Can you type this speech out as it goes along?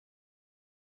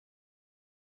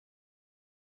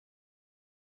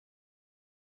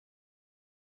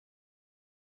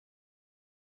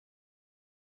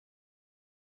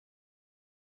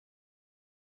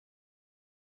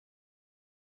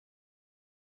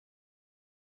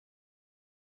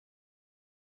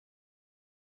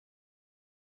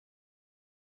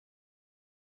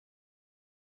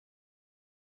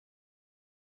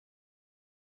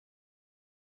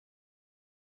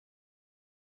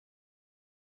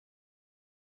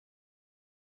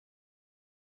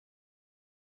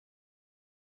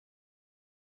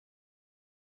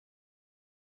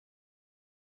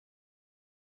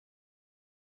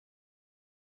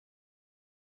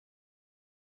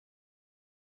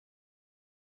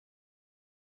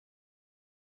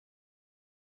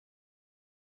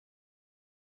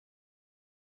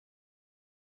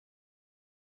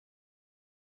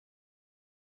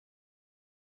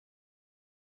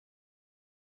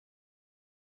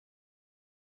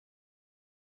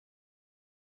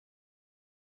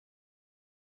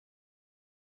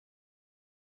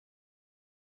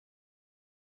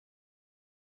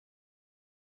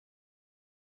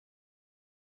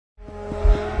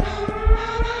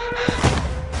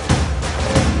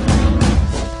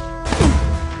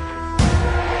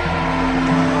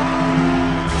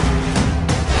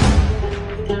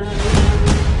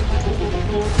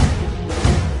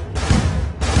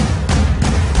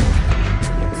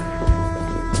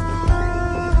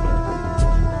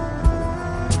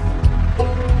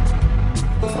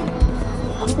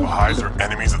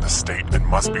state and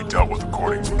must be dealt with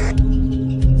accordingly.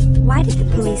 Why did the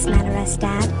policeman arrest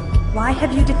Dad? Why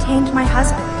have you detained my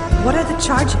husband? What are the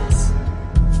charges?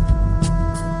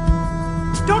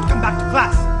 Don't come back to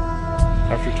class!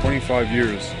 After 25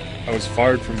 years, I was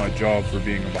fired from my job for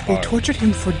being a Baha'i. They tortured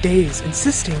him for days,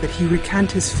 insisting that he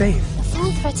recant his faith. The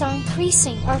phone threats are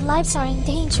increasing. Our lives are in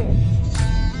danger.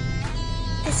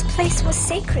 This place was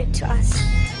sacred to us.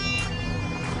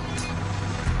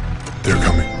 They're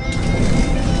coming.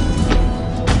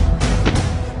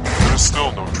 There is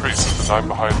still no trace of the 9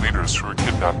 Baha'i leaders who were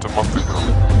kidnapped a month ago.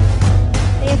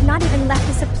 They have not even left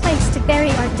us a place to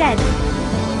bury our dead.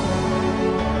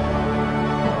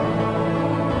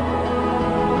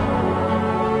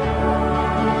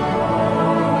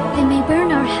 They may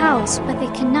burn our house, but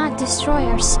they cannot destroy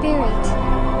our spirit.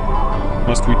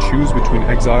 Must we choose between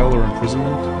exile or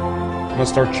imprisonment?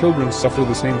 Must our children suffer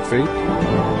the same fate?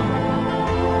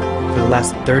 For the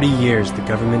last 30 years, the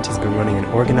government has been running an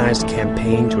organized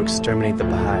campaign to exterminate the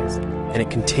Baha'is, and it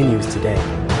continues today.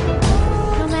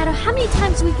 No matter how many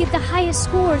times we get the highest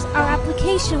scores, our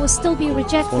application will still be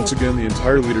rejected. Once again, the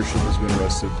entire leadership has been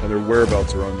arrested, and their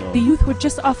whereabouts are unknown. The youth were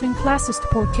just offering classes to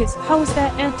poor kids. How is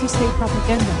that anti-state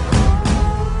propaganda?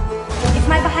 If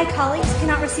my Baha'i colleagues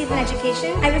cannot receive an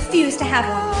education, I refuse to have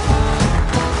one.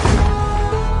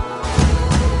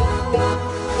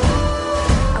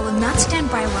 I will not stand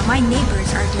by while my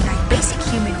neighbors are denied basic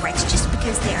human rights just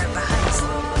because they are Baha'is.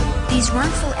 These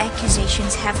wrongful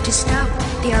accusations have to stop.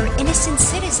 They are innocent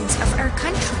citizens of our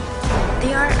country.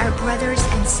 They are our brothers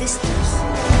and sisters.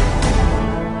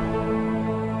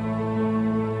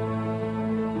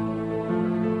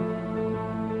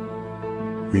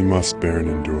 We must bear and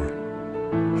endure.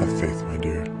 Have faith, my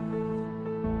dear.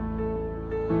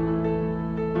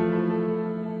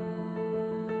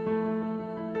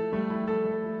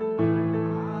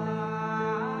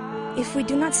 If we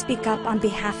do not speak up on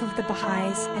behalf of the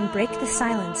Baha'is and break the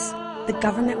silence, the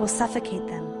government will suffocate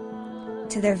them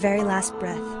to their very last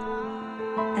breath,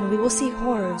 and we will see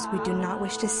horrors we do not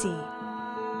wish to see.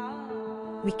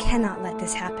 We cannot let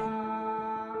this happen.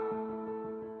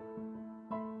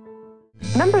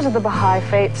 Members of the Baha'i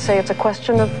faith say it's a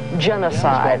question of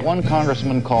genocide. What one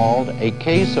congressman called a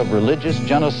case of religious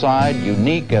genocide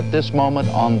unique at this moment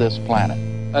on this planet.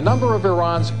 A number of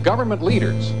Iran's government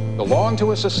leaders belong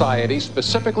to a society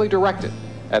specifically directed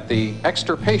at the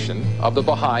extirpation of the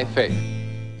Baha'i faith.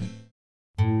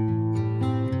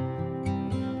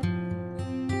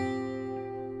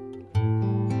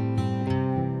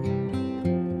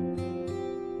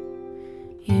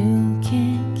 You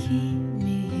can't keep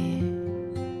me here.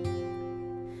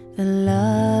 The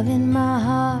love in my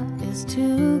heart is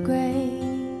too great.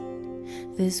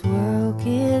 This world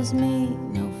gives me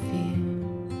no fear.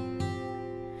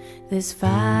 This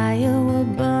fire will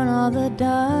burn all the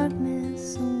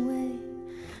darkness away.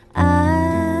 I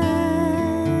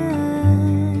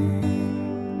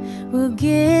will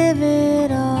give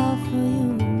it all for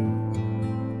you.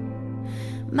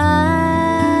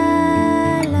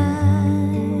 My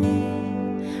life,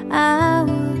 I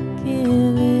will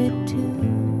give it to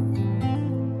you.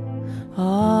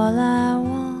 All I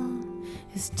want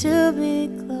is to be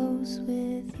close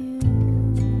with you.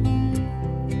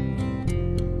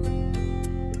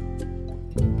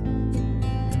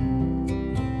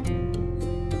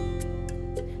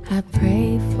 I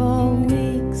pray for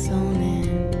weeks on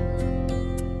end,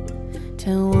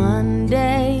 till one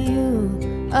day you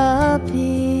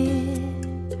appear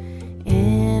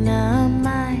in a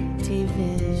mighty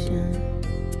vision.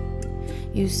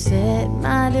 You said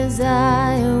my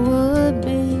desire would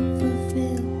be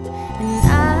fulfilled, and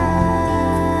I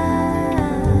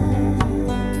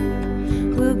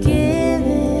will give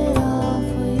it all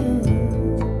for you.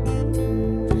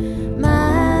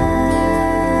 My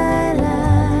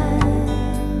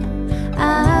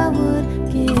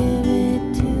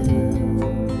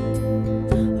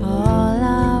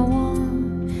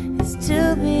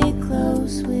to be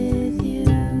close with you.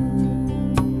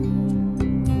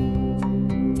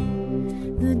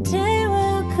 The day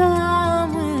will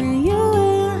come when you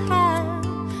will have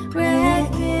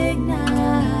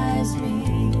recognized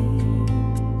me.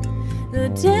 The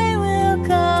day will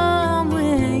come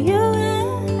when you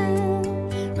will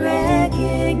have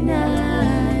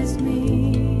recognized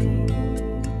me.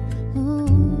 Ooh.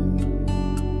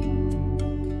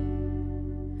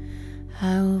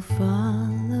 I will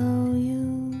follow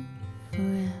you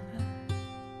forever.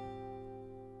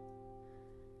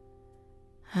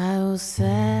 I will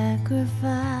sacrifice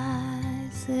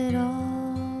it all.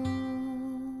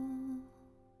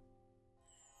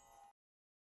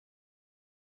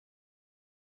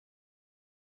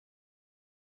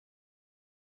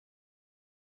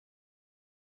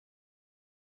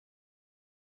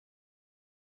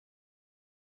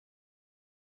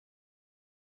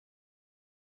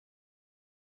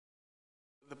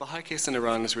 The Baha'i case in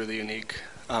Iran is really unique.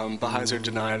 Baha'is are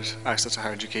denied access to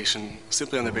higher education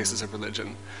simply on the basis of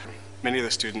religion. Many of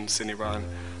the students in Iran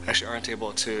actually aren't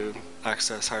able to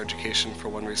access higher education for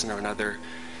one reason or another,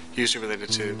 usually related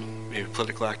to maybe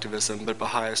political activism, but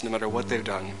Baha'is, no matter what they've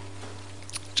done,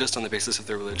 just on the basis of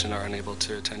their religion, are unable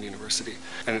to attend university.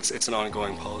 And it's an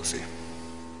ongoing policy.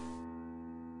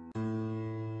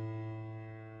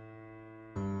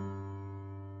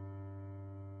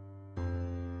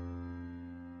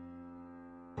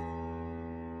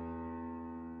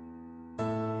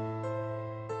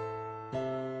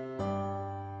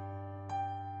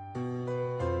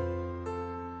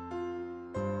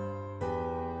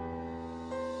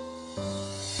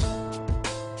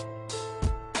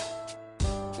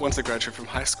 Once they graduate from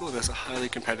high school, there's a highly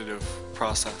competitive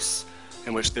process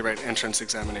in which they write entrance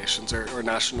examinations or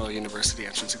national university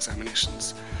entrance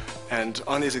examinations. And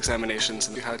on these examinations,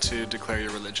 you had to declare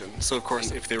your religion. So of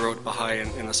course, if they wrote Baha'i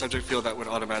in the subject field, that would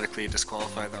automatically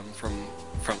disqualify them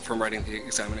from writing the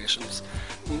examinations.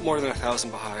 More than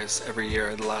 1,000 Baha'is every year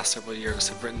in the last several years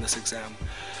have written this exam.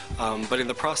 But in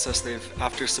the process,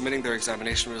 after submitting their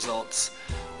examination results,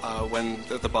 when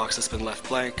the box has been left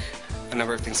blank, a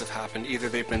number of things have happened. Either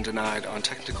they've been denied on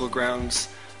technical grounds,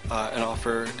 an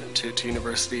offer to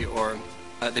university, or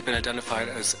they've been identified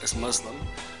as Muslim,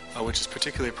 which is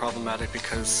particularly problematic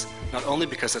because, not only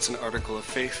because it's an article of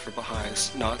faith for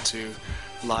Baha'is not to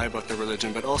lie about their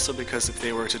religion, but also because if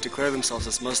they were to declare themselves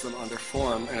as Muslim on their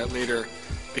form and it later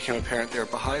became apparent they are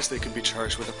Baha'is, they could be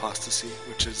charged with apostasy,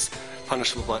 which is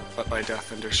punishable by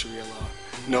death under Sharia law.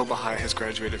 No Baha'i has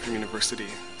graduated from university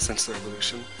since the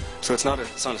revolution. So it's not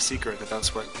a secret that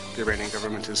that's what the Iranian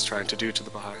government is trying to do to the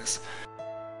Baha'is.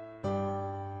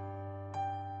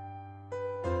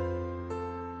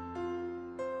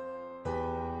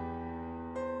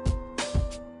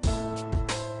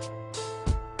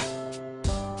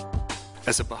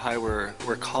 As a Baha'i, we're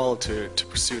called to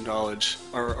pursue knowledge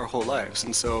our whole lives,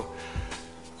 and so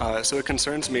it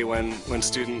concerns me when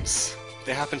students,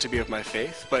 they happen to be of my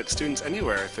faith, but students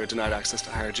anywhere, if they're denied access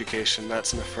to higher education,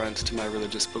 that's an affront to my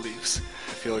religious beliefs.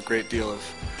 I feel a great deal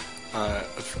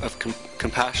of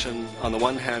compassion on the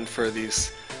one hand for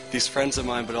these friends of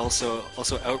mine, but also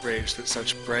outrage that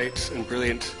such bright and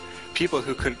brilliant people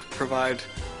who could provide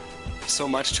so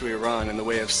much to Iran in the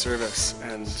way of service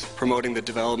and promoting the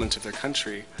development of their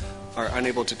country are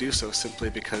unable to do so simply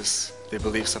because they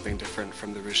believe something different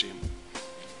from the regime.